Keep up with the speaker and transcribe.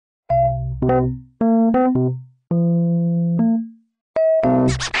Hello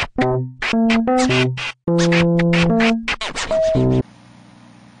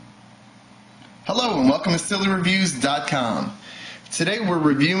and welcome to SillyReviews.com. Today we're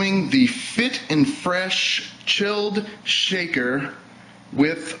reviewing the Fit and Fresh Chilled Shaker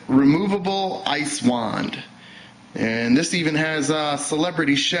with removable ice wand. And this even has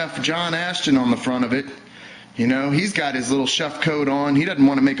celebrity chef Jon Ashton on the front of it. You know, he's got his little chef coat on. He doesn't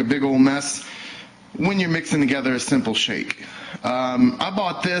want to make a big old mess when you're mixing together a simple shake. I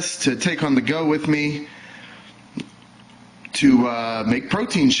bought this to take on the go with me to make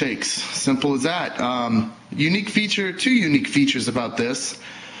protein shakes. Simple as that. Two unique features about this.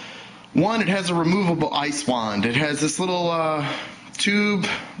 One, it has a removable ice wand. It has this little tube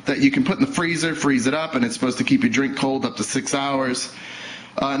that you can put in the freezer, freeze it up, and it's supposed to keep your drink cold up to 6 hours.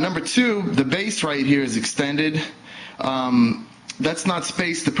 Number two, the base right here is extended. That's not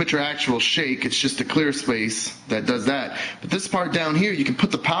space to put your actual shake. It's just a clear space that does that. But this part down here, you can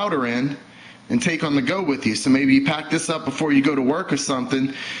put the powder in and take on the go with you. So maybe you pack this up before you go to work or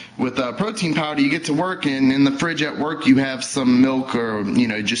something. With protein powder, you get to work, and in the fridge at work you have some milk, or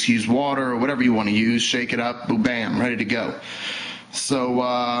just use water or whatever you want to use. Shake it up, boom, bam, ready to go. So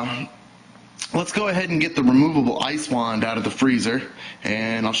let's go ahead and get the removable ice wand out of the freezer,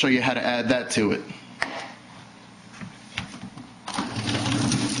 and I'll show you how to add that to it.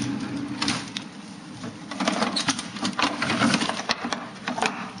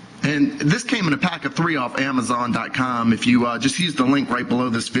 And this came in a pack of 3 off Amazon.com. If you just use the link right below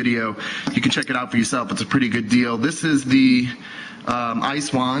this video, you can check it out for yourself. It's a pretty good deal. This is the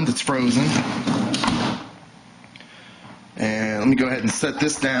ice wand. It's frozen. And let me go ahead and set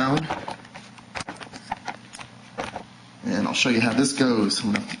this down. And I'll show you how this goes.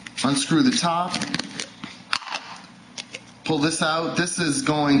 I'm going to unscrew the top. Pull this out. This is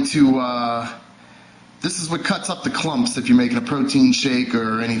going to... This is what cuts up the clumps if you're making a protein shake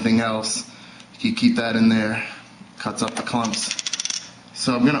or anything else. You keep that in there. Cuts up the clumps.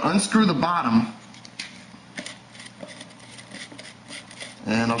 So I'm going to unscrew the bottom.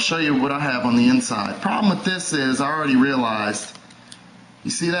 And I'll show you what I have on the inside. Problem with this is, I already realized,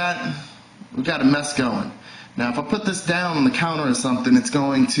 you see that? We've got a mess going. Now if I put this down on the counter or something, it's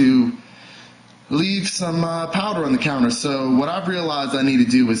going to leave some powder on the counter. So what I've realized I need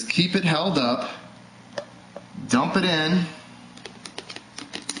to do is keep it held up, dump it in,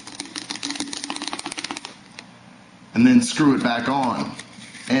 and then screw it back on.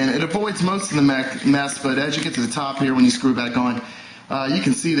 And it avoids most of the mess, but as you get to the top here, when you screw it back on, you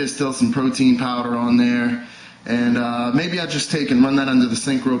can see there's still some protein powder on there. And maybe I'll just take and run that under the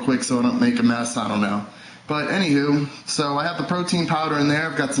sink real quick so I don't make a mess, I don't know. But anywho, so I have the protein powder in there.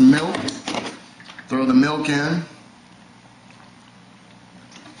 I've got some milk. Throw the milk in.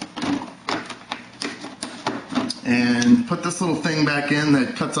 And put this little thing back in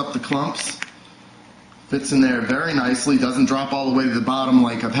that cuts up the clumps. Fits in there very nicely. Doesn't drop all the way to the bottom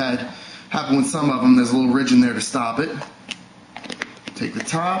like I've had happen with some of them. There's a little ridge in there to stop it. Take the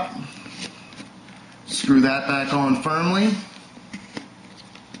top. Screw that back on firmly.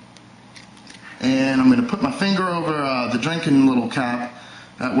 And I'm going to put my finger over the drinking little cap.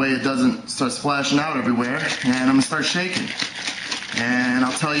 That way it doesn't start splashing out everywhere. And I'm going to start shaking. And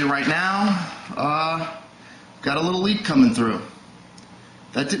I'll tell you right now, got a little leak coming through.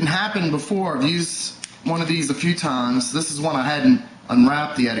 That didn't happen before. I've used one of these a few times. This is one I hadn't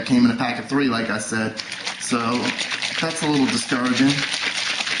unwrapped yet. It came in a pack of 3, like I said. So that's a little discouraging.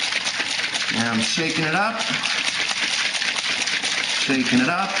 Now I'm shaking it up. Shaking it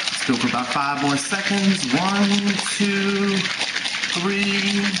up. Let's go for about 5 more seconds. 1, 2,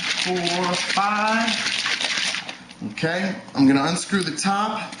 3, 4, 5. Okay, I'm going to unscrew the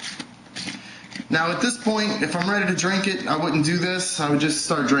top. Now at this point, if I'm ready to drink it, I wouldn't do this. I would just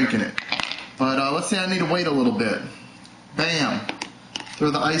start drinking it. But let's say I need to wait a little bit. Bam!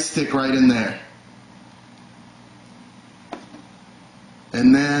 Throw the ice stick right in there.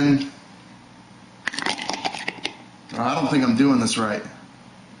 And then, I don't think I'm doing this right.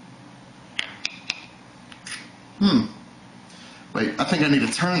 Wait, I think I need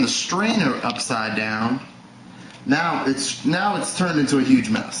to turn the strainer upside down. Now it's turned into a huge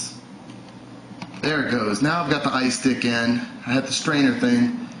mess. There it goes. Now I've got the ice stick in. I had the strainer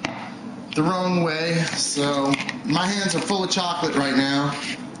thing the wrong way, so my hands are full of chocolate right now.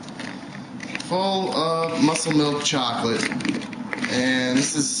 Full of muscle milk chocolate. And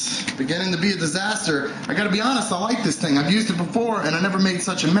this is beginning to be a disaster. I gotta be honest, I like this thing. I've used it before and I never made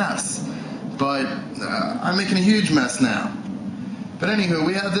such a mess. But I'm making a huge mess now. But anywho,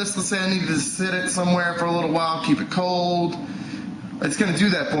 we have this. Let's say I needed to sit it somewhere for a little while, keep it cold. It's going to do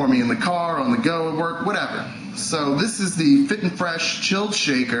that for me in the car, on the go, at work, whatever. So this is the Fit and Fresh chilled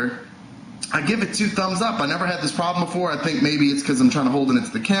shaker. I give it 2 thumbs up. I never had this problem before. I think maybe it's because I'm trying to hold it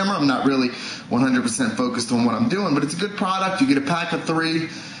into the camera. I'm not really 100% focused on what I'm doing, but it's a good product. You get a pack of 3.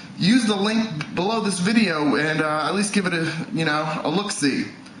 Use the link below this video and at least give it a look-see.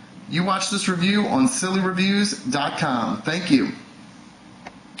 You watch this review on sillyreviews.com. Thank you.